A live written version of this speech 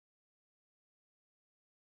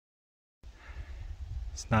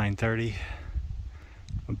It's 9:30,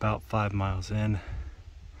 about 5 miles in.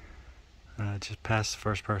 Just passed the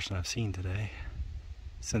first person I've seen today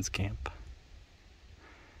since camp.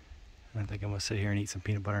 I think I'm gonna sit here and eat some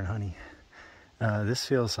peanut butter and honey. This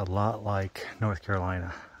feels a lot like North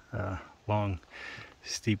Carolina. Long,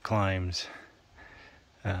 steep climbs,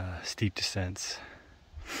 steep descents.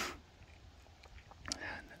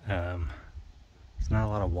 It's not a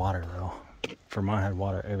lot of water though. Vermont had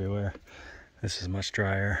water everywhere. This is much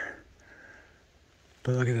drier.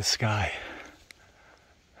 But look at the sky.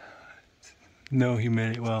 No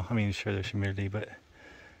humidity. Well, I mean, sure there's humidity, but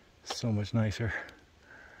so much nicer.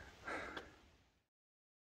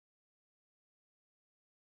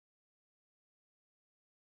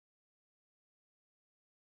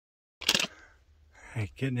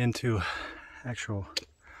 Alright, getting into actual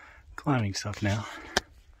climbing stuff now.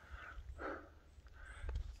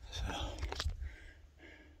 So,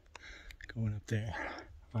 going up there.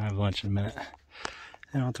 I'll have lunch in a minute.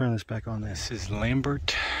 And I'll turn this back on. This is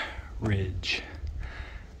Lambert Ridge.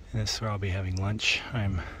 And this is where I'll be having lunch.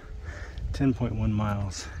 I'm 10.1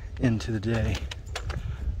 miles into the day.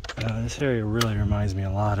 This area really reminds me a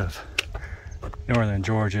lot of northern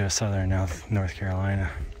Georgia, southern North Carolina.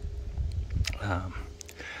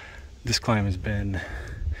 This climb has been,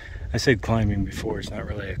 I said climbing before, it's not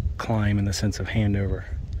really a climb in the sense of hand over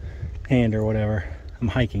hand or whatever. I'm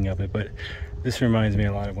hiking up it, but this reminds me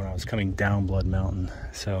a lot of when I was coming down Blood Mountain.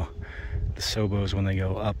 So the Sobos, when they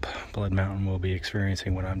go up Blood Mountain, will be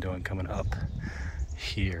experiencing what I'm doing coming up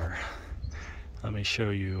here. Let me show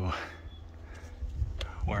you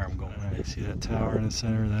where I'm going. Right, see that tower in the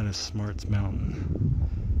center? That is Smarts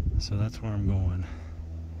Mountain. So that's where I'm going.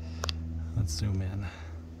 Let's zoom in.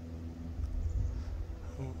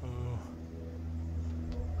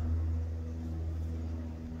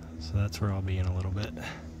 So that's where I'll be in a little bit.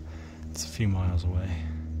 It's a few miles away.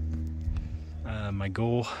 My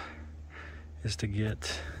goal is to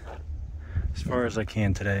get as far as I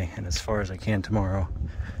can today and as far as I can tomorrow.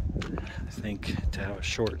 I think to have a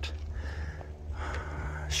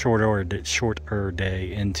shorter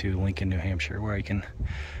day into Lincoln, New Hampshire, where I can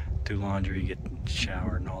do laundry, get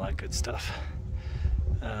showered, and all that good stuff.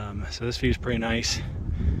 So this view's pretty nice,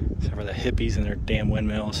 except for the hippies and their damn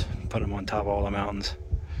windmills, put them on top of all the mountains,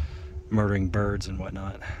 murdering birds and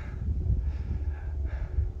whatnot.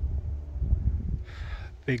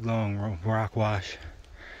 Big long rock wash,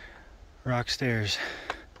 rock stairs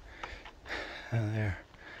out there,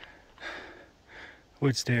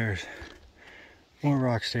 wood stairs, more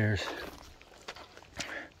rock stairs,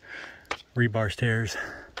 rebar stairs.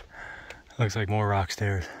 Looks like more rock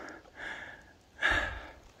stairs.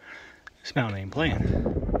 This mountain ain't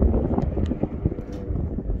playing.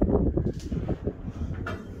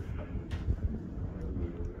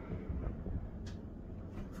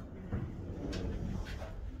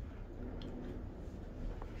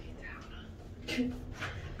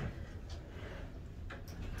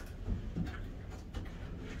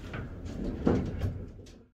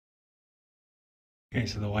 Okay,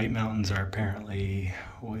 so the White Mountains are apparently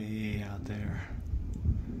way out there.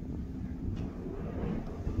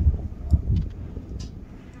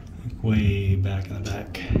 Like way back in the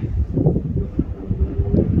back.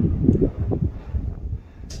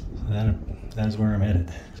 So that is where I'm headed.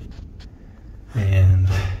 And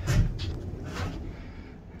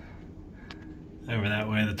over that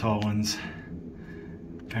way, the tall ones,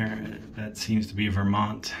 apparently that seems to be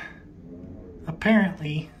Vermont.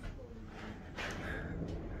 Apparently.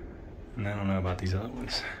 And I don't know about these other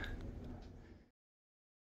ones.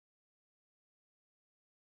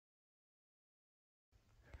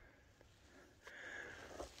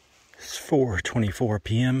 It's 4:24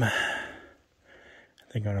 p.m. I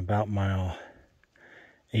think on about mile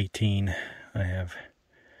 18, I have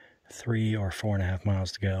 3 or 4.5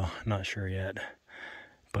 miles to go. Not sure yet,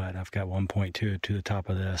 but I've got 1.2 to the top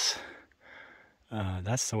of this.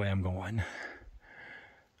 That's the way I'm going.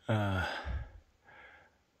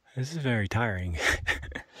 This is very tiring.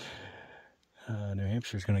 New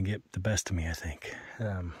Hampshire's gonna get the best of me, I think.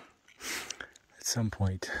 At some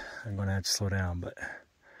point, I'm gonna have to slow down, but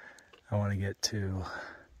I want to get to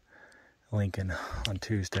Lincoln on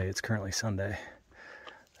Tuesday. It's currently Sunday,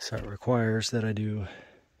 so it requires that I do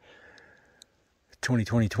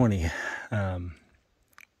 20-20-20.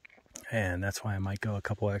 And that's why I might go a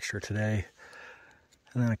couple extra today,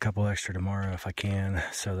 and then a couple extra tomorrow if I can,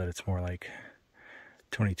 so that it's more like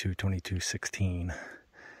 22-22-16.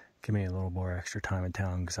 Give me a little more extra time in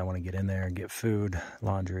town because I want to get in there and get food,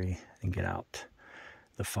 laundry, and get out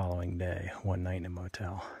the following day, one night in a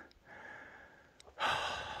motel.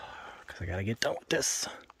 Because I gotta get done with this.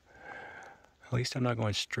 At least I'm not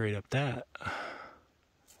going straight up that.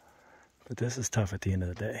 But this is tough at the end of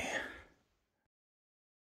the day.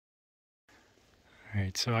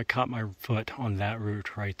 Alright, so I caught my foot on that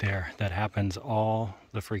root right there. That happens all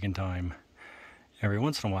the freaking time. Every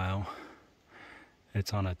once in a while,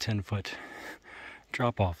 it's on a 10-foot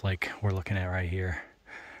drop-off like we're looking at right here.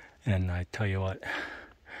 And I tell you what,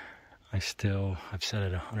 I've said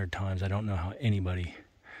it 100 times, I don't know how anybody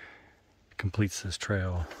completes this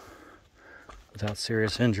trail without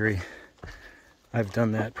serious injury. I've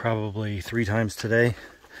done that probably 3 times today,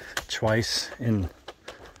 twice in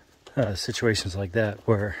situations like that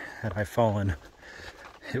where had I fallen,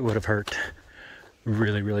 it would have hurt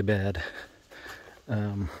really, really bad.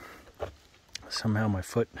 Somehow my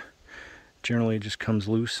foot generally just comes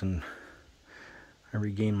loose and I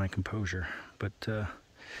regain my composure. But I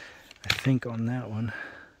think on that one,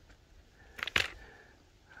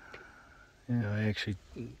 yeah, I actually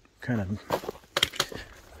kind of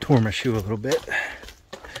tore my shoe a little bit.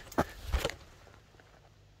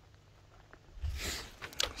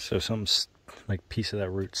 So some like piece of that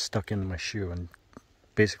root stuck into my shoe and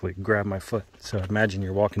basically grabbed my foot. So imagine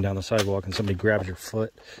you're walking down the sidewalk and somebody grabs your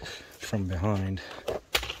foot from behind.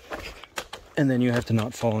 And then you have to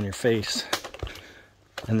not fall on your face.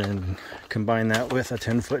 And then combine that with a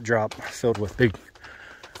 10-foot drop filled with big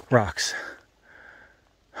rocks.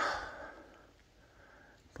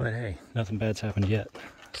 But hey, nothing bad's happened yet.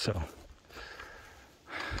 So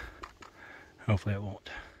hopefully it won't.